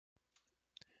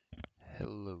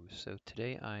So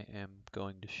today I am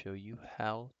going to show you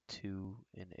how to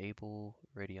enable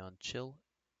Radeon Chill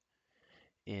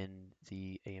in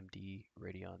the AMD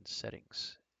Radeon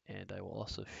settings. And I will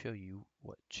also show you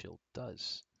what Chill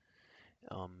does.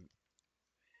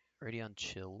 Radeon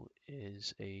Chill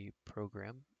is a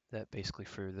program that basically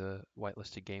for the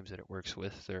whitelisted games that it works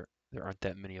with, there aren't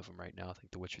that many of them right now. I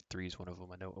think The Witcher 3 is one of them.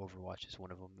 I know Overwatch is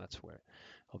one of them. That's where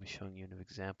I'll be showing you an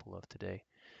example of today.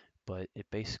 But it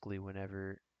basically,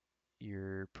 whenever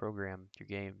your program, your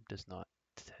game does not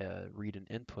read an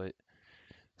input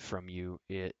from you,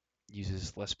 it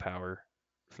uses less power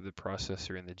for the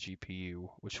processor and the GPU,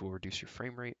 which will reduce your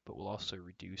frame rate, but will also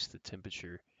reduce the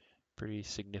temperature pretty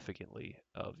significantly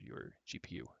of your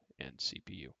GPU and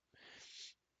CPU,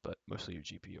 but mostly your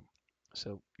GPU.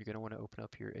 So you're going to want to open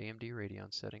up your AMD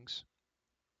Radeon settings,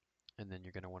 and then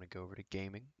you're going to want to go over to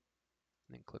Gaming,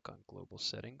 and then click on Global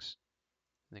Settings,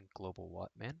 and then Global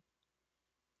Wattman,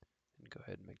 and go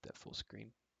ahead and make that full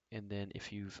screen. And then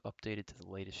if you've updated to the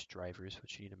latest drivers,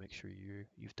 which you need to make sure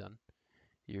you've done,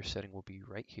 your setting will be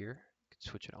right here. You can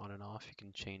switch it on and off. You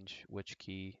can change which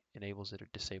key enables it or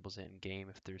disables it in game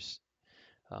if there's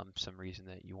some reason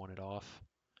that you want it off.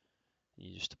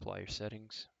 You just apply your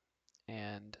settings,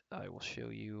 and I will show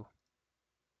you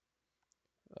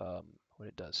what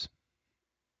it does.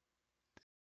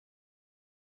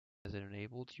 As it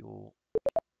enabled, you'll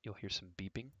hear some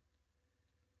beeping,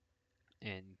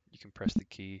 and you can press the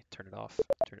key, turn it off,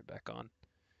 turn it back on.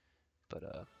 But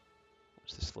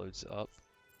once this loads up,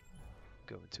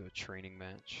 go into a training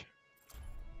match.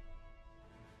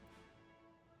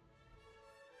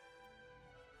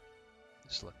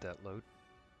 Just let that load.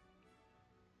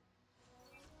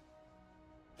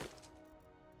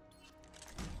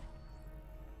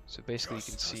 So basically you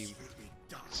can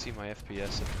see my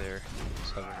FPS up there.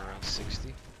 It's hovering around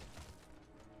 60.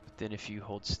 But then if you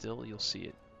hold still, you'll see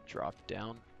it drop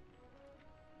down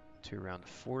to around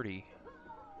 40.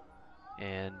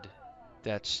 And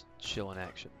that's chill in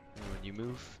action. And when you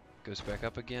move, it goes back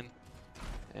up again.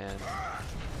 And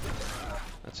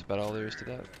that's about all there is to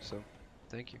that. So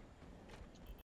thank you.